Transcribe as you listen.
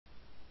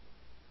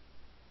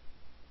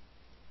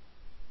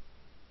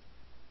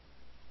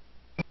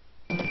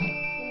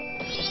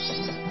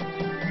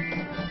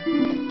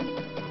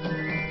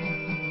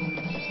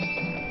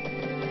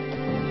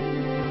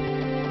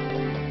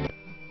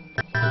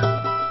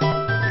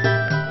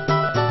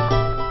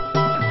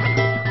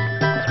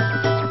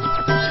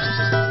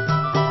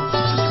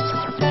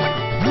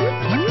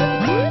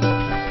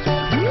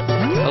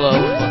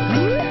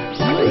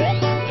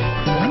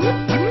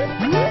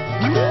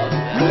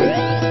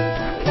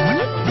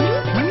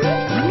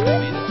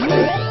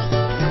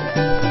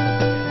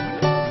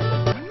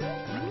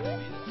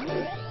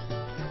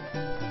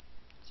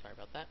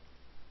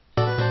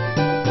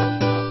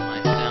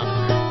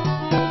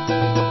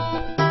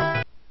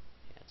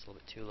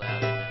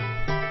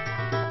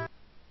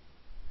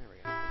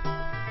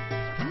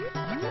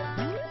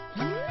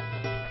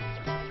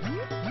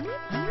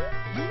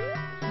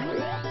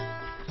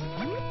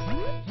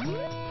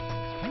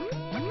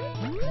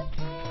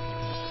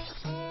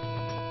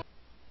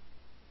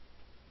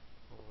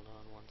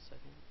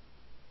second.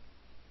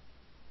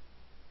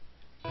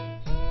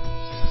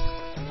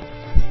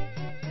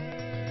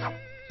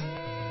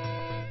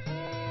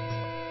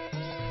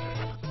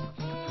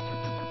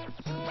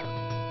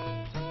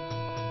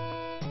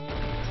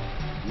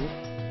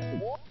 Okay,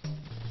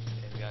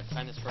 we gotta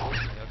time this for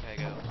okay,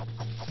 go.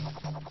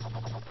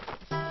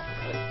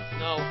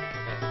 No.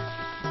 Okay.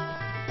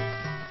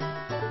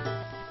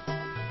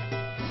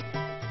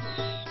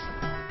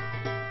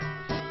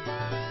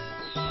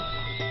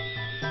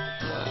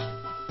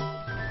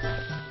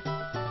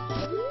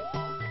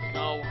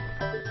 No.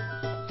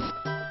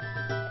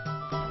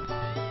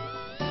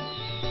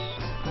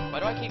 Why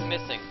do I keep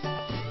missing?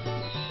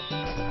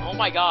 Oh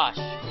my gosh,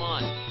 come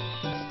on.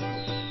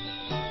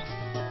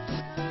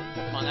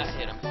 Come on, that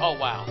hit him. Oh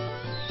wow.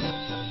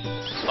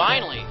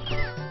 Finally!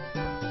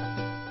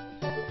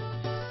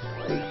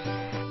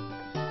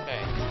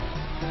 Okay.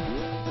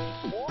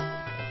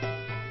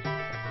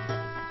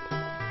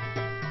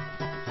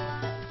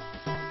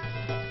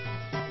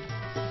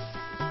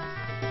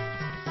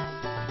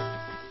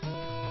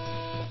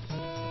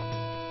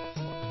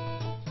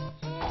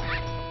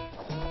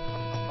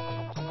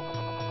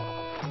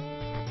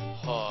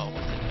 Oh,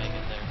 almost didn't make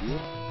it there.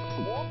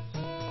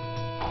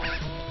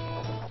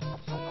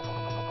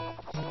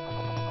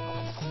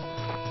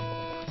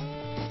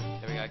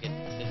 There we gotta get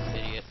this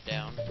idiot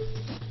down.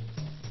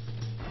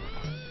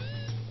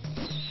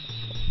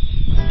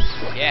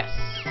 Yes!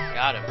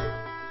 Got him.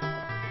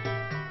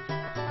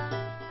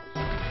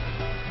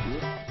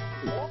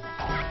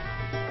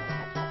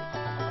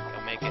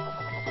 Gotta make it.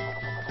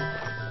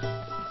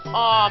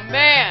 Aw,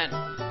 man!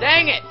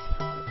 Dang it!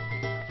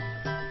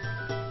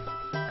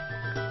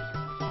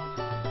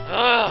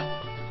 Ugh!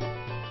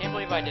 Can't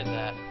believe I did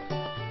that.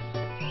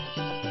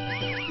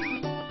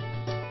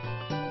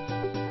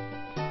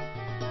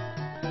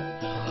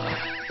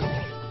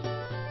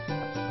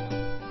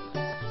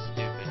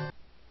 Stupid.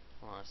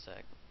 Hold on a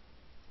sec.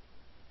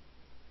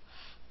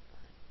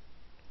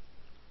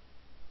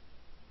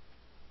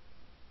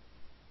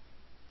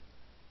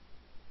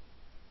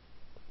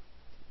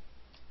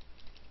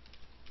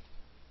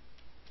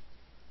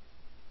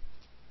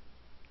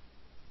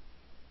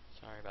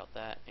 Sorry about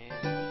that. And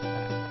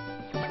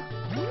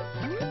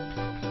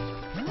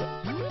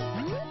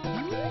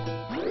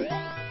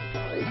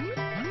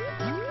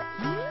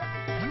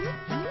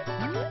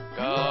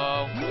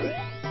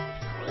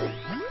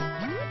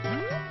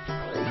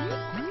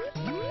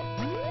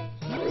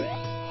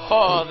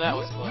oh, that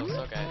was close.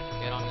 Okay,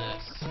 get on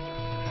this.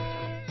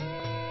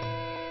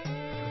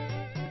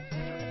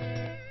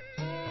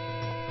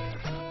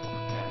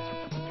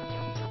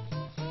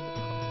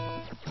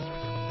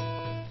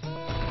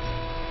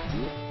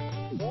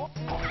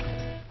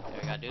 Okay,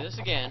 we gotta do this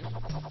again. This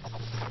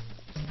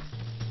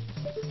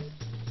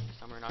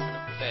time we're not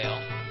gonna fail.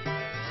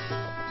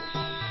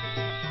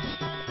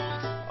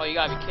 Oh, you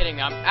gotta be kidding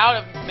me. I'm out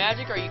of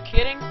magic? Are you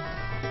kidding?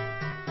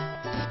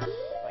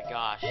 Oh my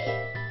gosh.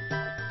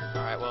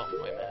 Alright, well,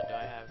 wait a minute, do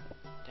I have...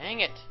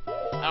 Dang it!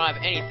 I don't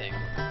have anything.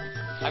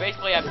 I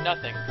basically have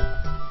nothing.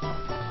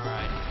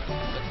 Alright,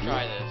 let's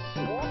try this.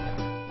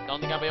 Don't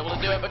think I'll be able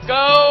to do it, but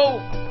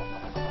go!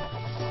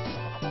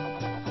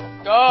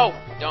 Go!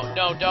 Don't,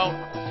 no, don't.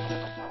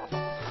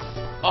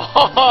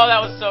 Oh,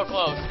 that was so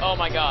close. Oh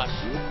my gosh.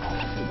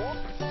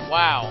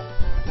 Wow.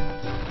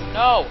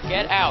 No,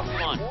 get out,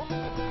 come on.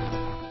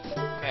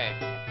 Okay.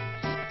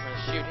 I'm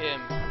gonna shoot him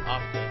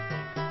off the thing.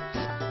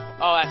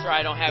 Oh, that's right,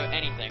 I don't have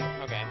anything.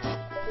 Okay.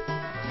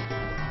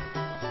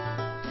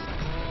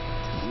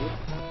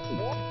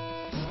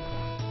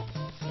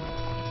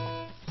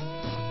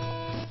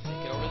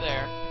 Take it over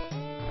there.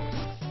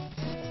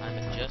 Time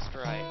it just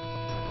right.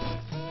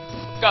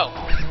 Go!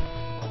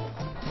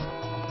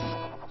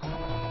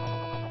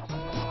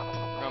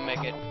 We're gonna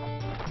make it.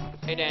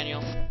 Hey,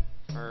 Daniel.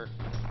 Or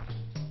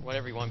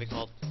whatever you want to be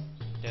called.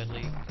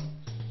 Deadly.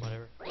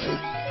 Whatever. Okay,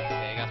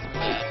 I got some of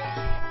that.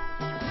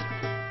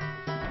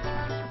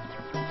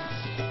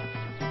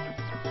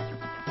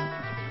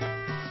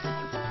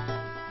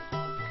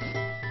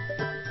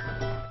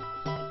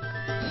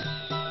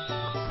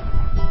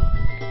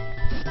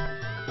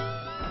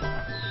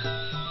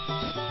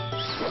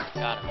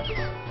 Got him.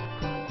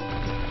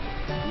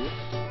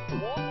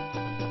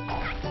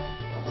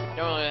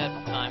 Don't really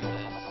have time for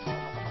this.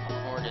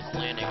 Or just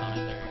landing on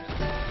it there.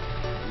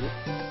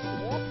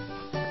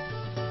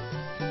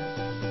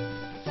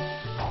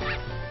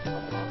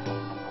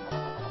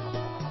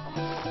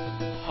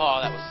 Oh,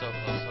 that was so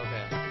close.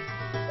 Okay.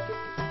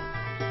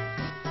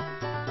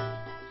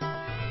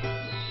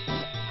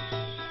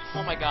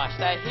 Oh my gosh,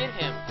 that hit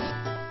him.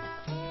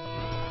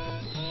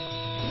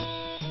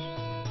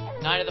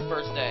 Night of the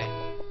first day.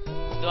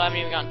 Still haven't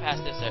even gotten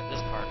past this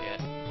part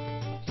yet.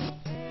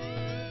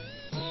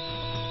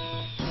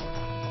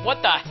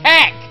 What the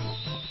heck?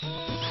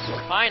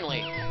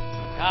 Finally.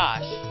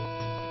 Gosh.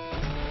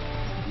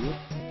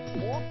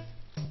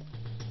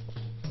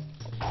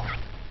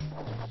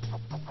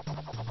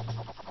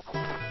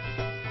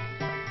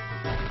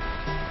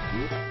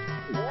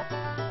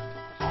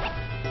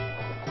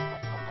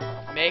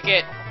 Make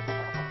it.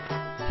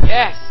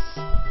 Yes!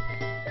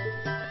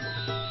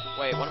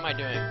 Wait, what am I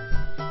doing?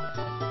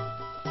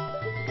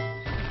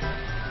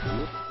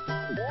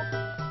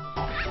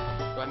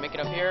 Do I make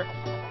it up here?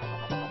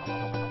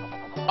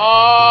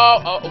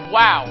 Oh,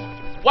 wow.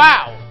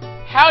 Wow!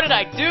 How did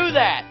I do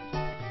that?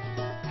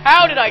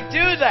 How did I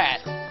do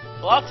that?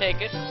 Well, I'll take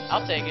it.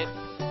 I'll take it.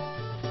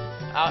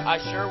 I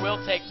sure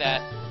will take that.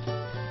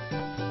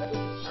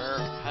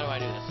 How do I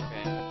do this?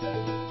 Okay.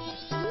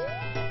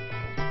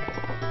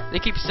 They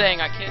keep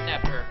saying I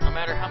kidnapped her. No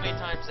matter how many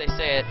times they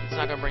say it, it's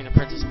not gonna bring the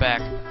princess back.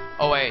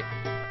 Oh, wait.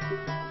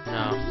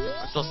 No.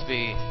 I'm supposed to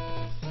be...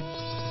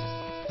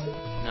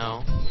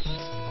 No.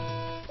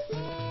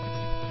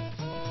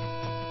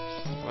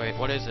 Wait,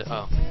 what is it?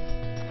 Oh.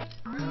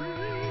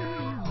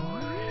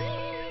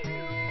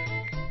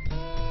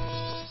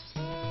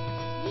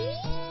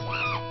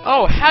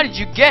 Oh, how did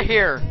you get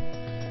here?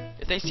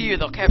 If they see you,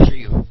 they'll capture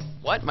you.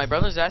 What? My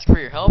brothers asked for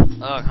your help?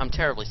 Ugh, I'm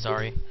terribly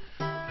sorry.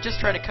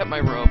 Just try to cut my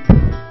rope.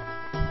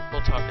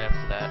 We'll talk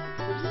after that.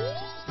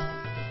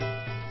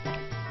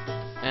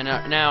 And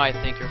now I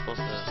think you're supposed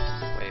to...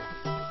 Wait.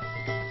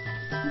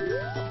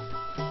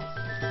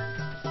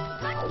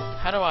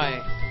 How do I...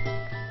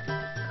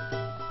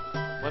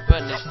 What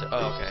button is to...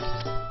 Oh, okay.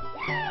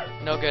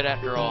 No good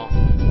after all.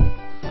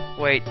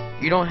 Wait,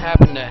 you don't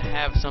happen to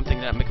have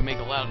something that can make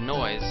a loud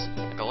noise?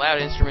 Like a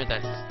loud instrument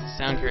that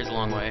sound carries a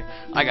long way.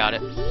 I got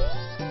it.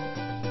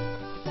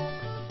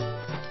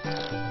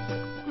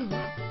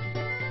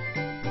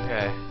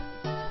 Okay.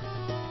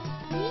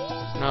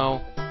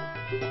 No.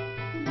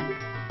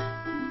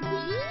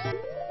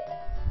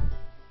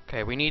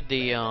 Okay, we need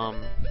the,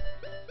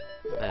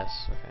 this.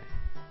 Okay.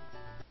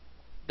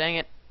 Dang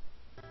it.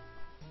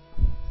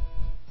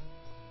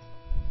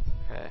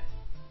 Okay.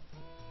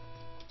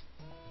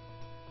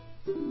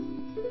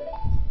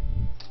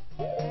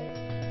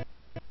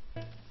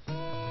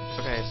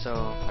 Okay, so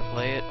I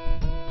play it.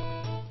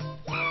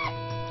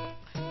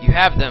 You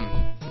have them.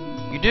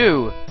 You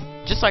do.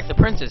 Just like the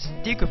princess.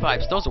 Deku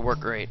pipes, those will work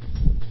great.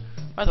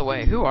 By the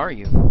way, who are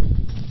you?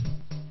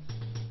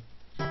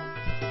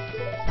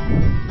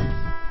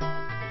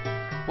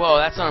 Whoa,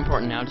 that's not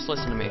important now. Just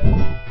listen to me.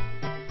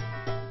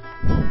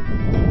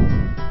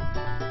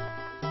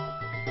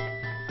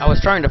 I was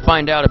trying to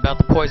find out about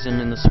the poison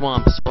in the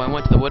swamp, so I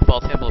went to the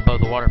Woodfall Temple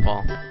above the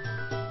waterfall.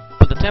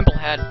 But the temple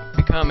had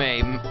become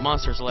a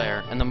monster's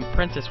lair, and the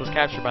princess was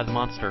captured by the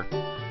monster.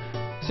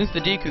 Since the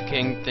Deku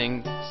King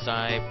thinks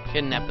I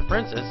kidnapped the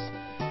princess,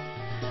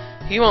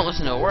 he won't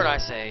listen to a word I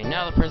say.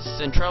 Now the princess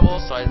is in trouble,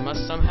 so I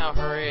must somehow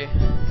hurry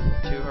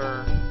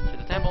to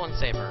the temple and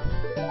save her.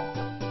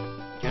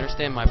 Do you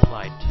understand my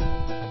plight?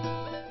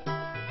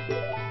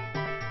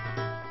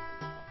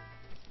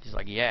 He's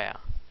like, yeah.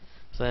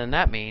 So then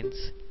that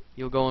means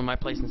you'll go in my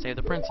place and save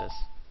the princess.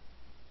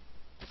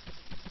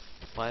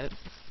 What?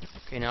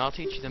 Okay, now I'll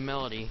teach you the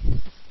melody.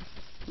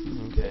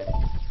 Okay.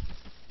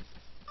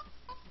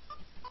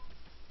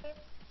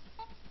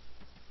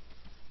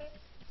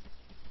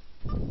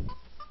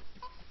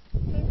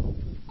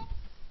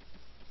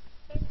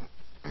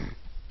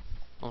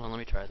 Hold on, let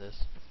me try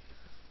this.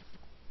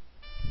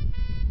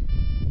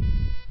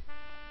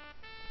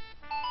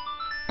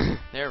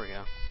 There we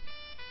go.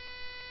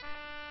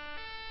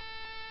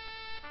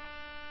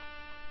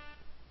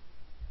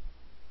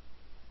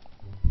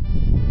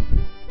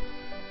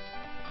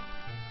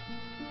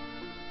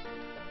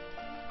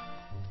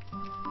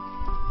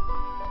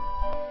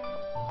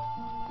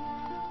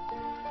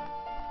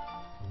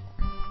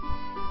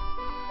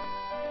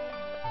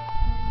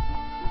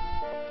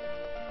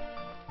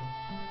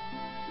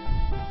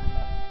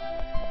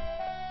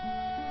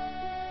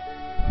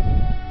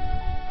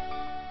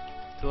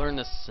 To learn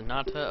the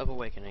Sonata of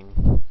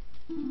Awakening.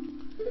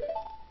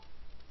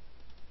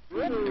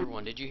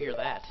 Everyone, did you hear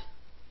that?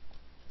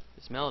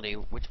 This melody,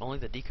 which only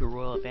the Deku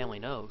royal family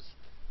knows.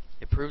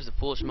 It proves the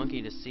foolish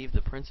monkey deceived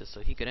the princess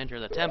so he could enter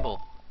the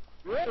temple.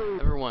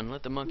 Everyone,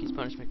 let the monkey's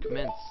punishment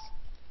commence.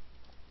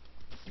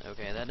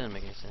 Okay, that didn't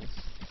make any sense.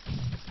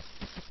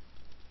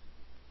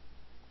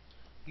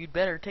 You'd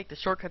better take the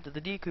shortcut to the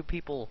Deku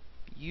people.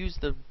 Use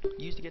to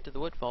get to the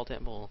Woodfall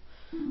Temple.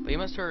 But you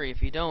must hurry.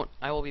 If you don't,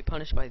 I will be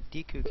punished by the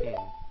Deku King.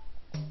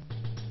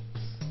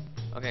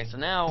 Okay, so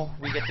now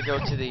we get to go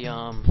to the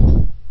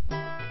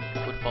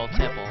Woodfall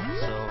Temple.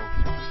 So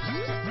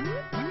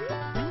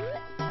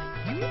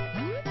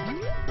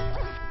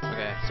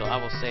okay, so I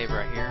will save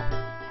right here.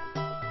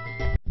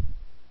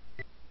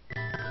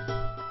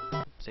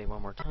 Save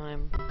one more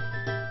time.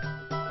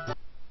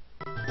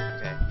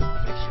 Okay,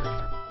 make sure.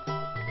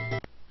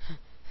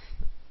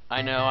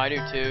 I know, I do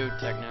too,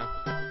 Techno.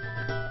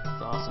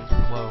 It's awesome.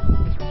 Whoa.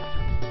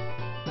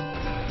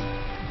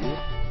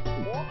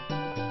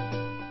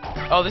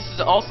 Oh, this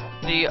is also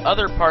the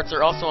other parts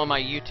are also on my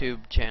YouTube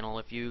channel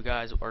if you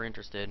guys are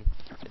interested.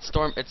 It's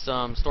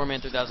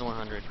Stormman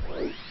 3100.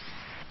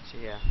 So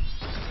yeah.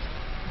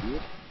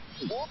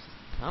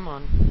 Come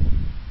on.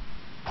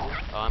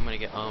 Oh, I'm gonna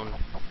get owned.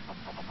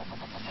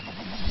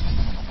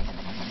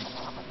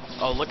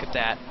 Oh, look at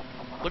that.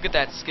 Look at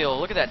that skill.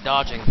 Look at that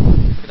dodging.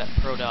 Look at that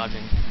pro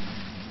dodging.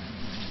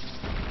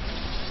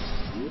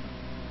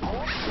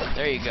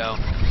 There you go.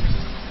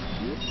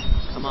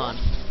 Come on.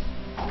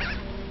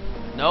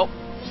 Nope.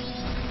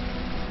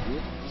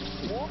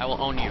 I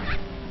will own you.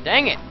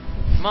 Dang it!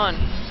 Come on.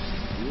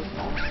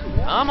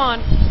 Come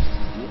on.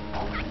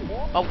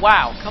 Oh,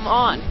 wow. Come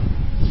on.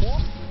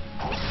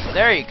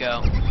 There you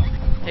go.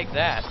 Take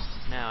that.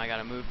 Now I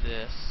gotta move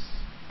this.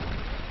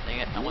 Dang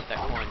it. I want that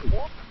coin.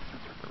 Or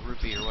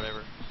rupee or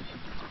whatever.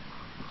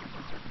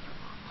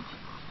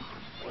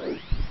 Dang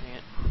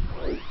it.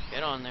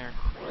 Get on there.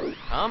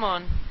 Come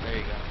on. There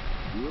you go.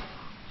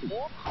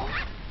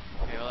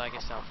 Okay, well, I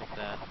guess I'll take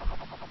that.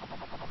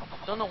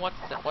 Don't know what's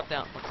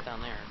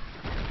down there.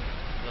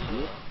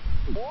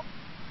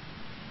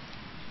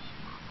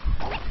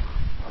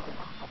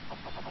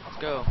 Let's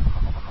go.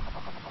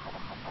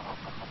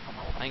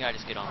 I think I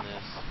just get on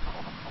this.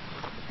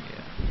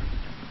 Yeah.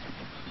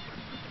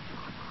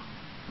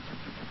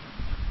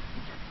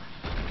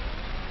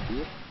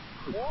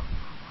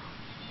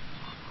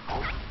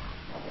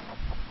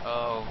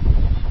 Oh.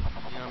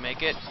 You gonna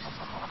make it?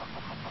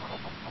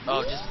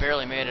 Oh, just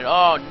barely made it.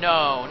 Oh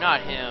no,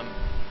 not him.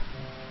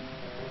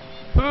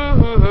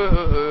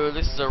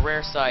 This is a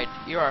rare sight.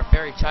 You are a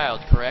fairy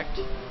child, correct?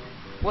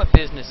 What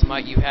business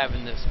might you have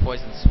in this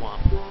poison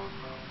swamp?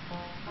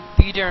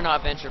 If you dare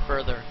not venture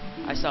further,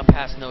 I shall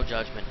pass no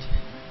judgment.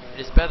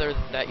 It is better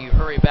that you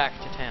hurry back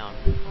to town.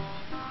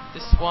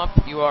 This swamp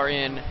you are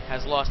in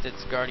has lost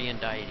its guardian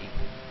deity,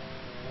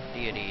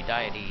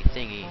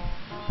 thingy.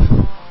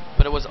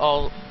 But it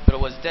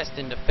was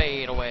destined to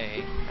fade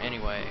away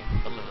anyway.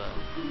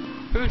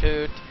 Hoot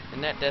hoot.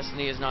 And that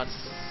destiny is not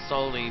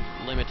solely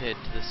limited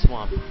to the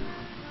swamp.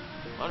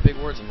 A lot of big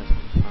words in this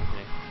one.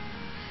 Okay.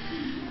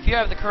 If you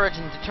have the courage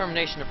and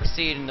determination to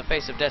proceed in the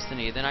face of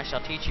destiny, then I shall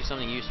teach you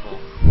something useful.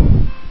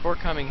 Before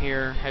coming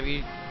here, had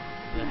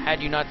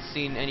you not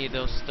seen any of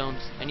the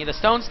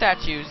stone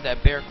statues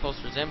that bear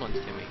close resemblance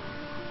to me?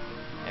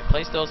 I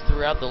placed those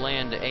throughout the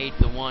land to aid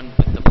the one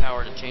with the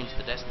power to change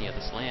the destiny of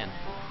this land,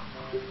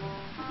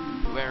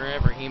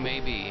 wherever he may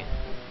be.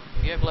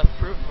 If you have left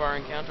proof of our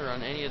encounter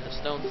on any of the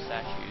stone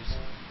statues,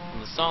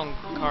 then the song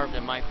carved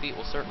at my feet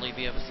will certainly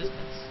be of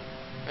assistance.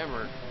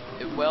 Remember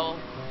it well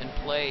and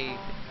play...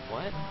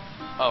 What?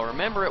 Oh,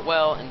 remember it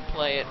well and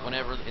play it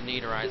whenever the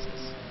need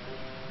arises.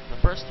 The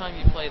first time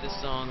you play this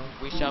song,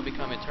 we shall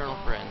become eternal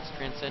friends,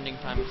 transcending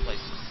time and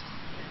places.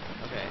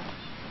 Okay.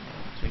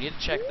 So we need to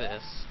check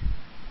this.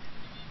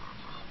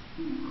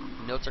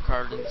 Notes are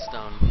carved into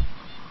stone.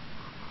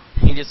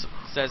 He just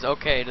says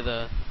okay to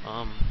the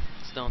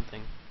stone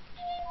thing.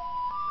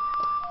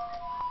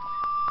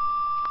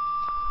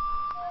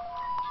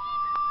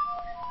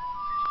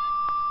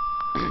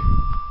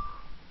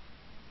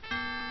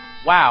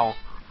 Wow.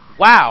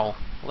 Wow.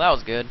 Well, that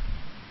was good.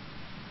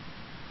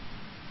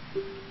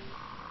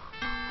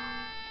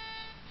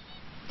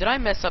 Did I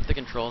mess up the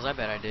controls? I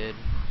bet I did.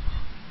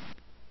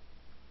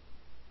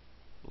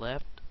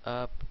 Left,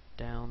 up,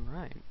 down,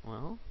 right.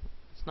 Well,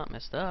 it's not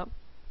messed up.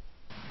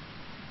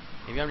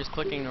 Maybe I'm just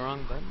clicking the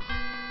wrong button.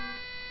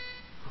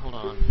 Hold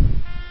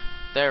on.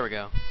 There we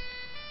go.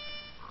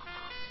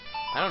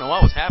 I don't know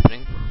what was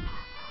happening.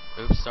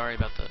 Oops, sorry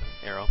about the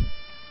arrow.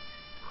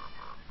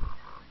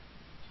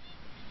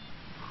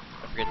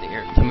 I forget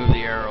to move the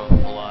arrow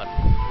a lot.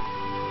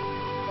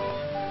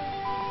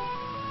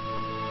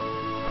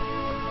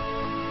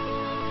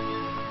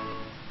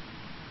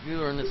 You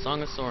learn the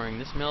Song of Soaring.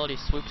 This melody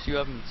swoops you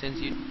up and sends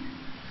you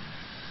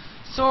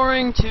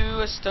soaring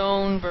to a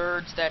stone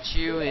bird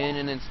statue in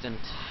an instant.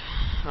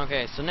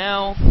 Okay, so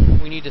now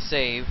we need to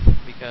save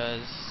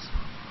because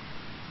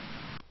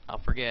I'll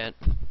forget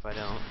if I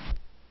don't.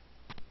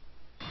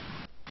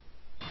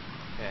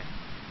 Okay.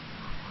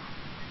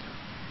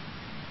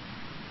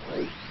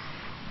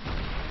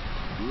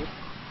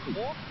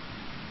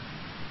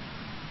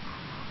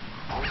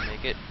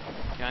 Make it?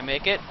 Can I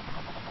make it?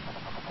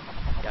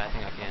 Yeah, I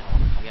think I can.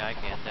 Yeah, I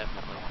can,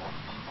 definitely.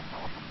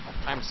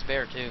 Time to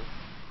spare, too.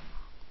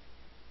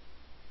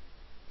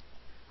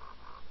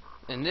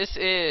 And this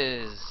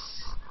is